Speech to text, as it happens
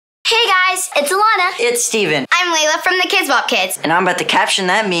guys, it's Alana. It's Steven. I'm Layla from the KIDZ BOP Kids. And I'm about to caption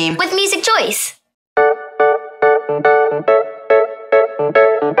that meme with music choice.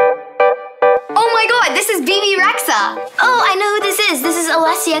 Oh my god, this is BB Rexa. Oh, I know who this is. This is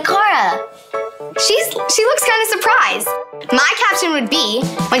Alessia Cara. She looks kind of surprised. My caption would be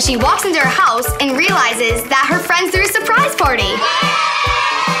when she walks into her house and realizes that her friends threw a surprise party.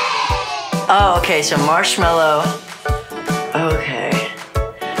 Oh, okay, so marshmallow. Okay.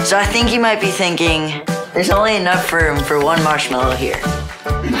 So I think you might be thinking, there's only enough room for one marshmallow here.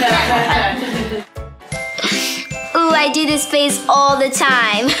 Ooh, I do this face all the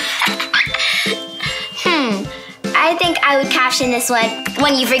time. I think I would caption this one,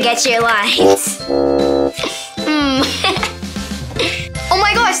 when you forget your lines. Oh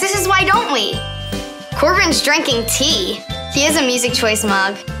my gosh, this is Why Don't We? Corbin's drinking tea. He has a music choice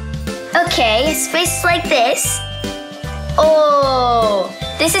mug. Okay, his face is like this. Oh,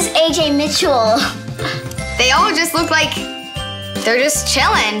 this is AJ Mitchell. They all just look like they're just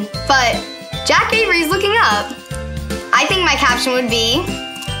chilling, but Jack Avery's looking up. I think my caption would be,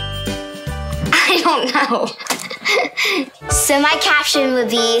 I don't know. So my caption would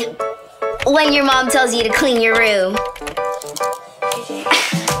be, when your mom tells you to clean your room.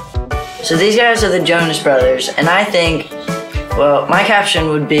 So these guys are the Jonas Brothers, and I think, well, my caption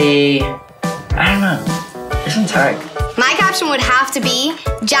would be, I don't know, this one's hard. My caption would have to be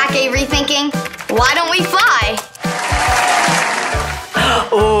Jack Avery thinking, why don't we fly?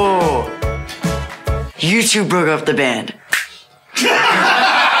 Oh, you two broke up the band.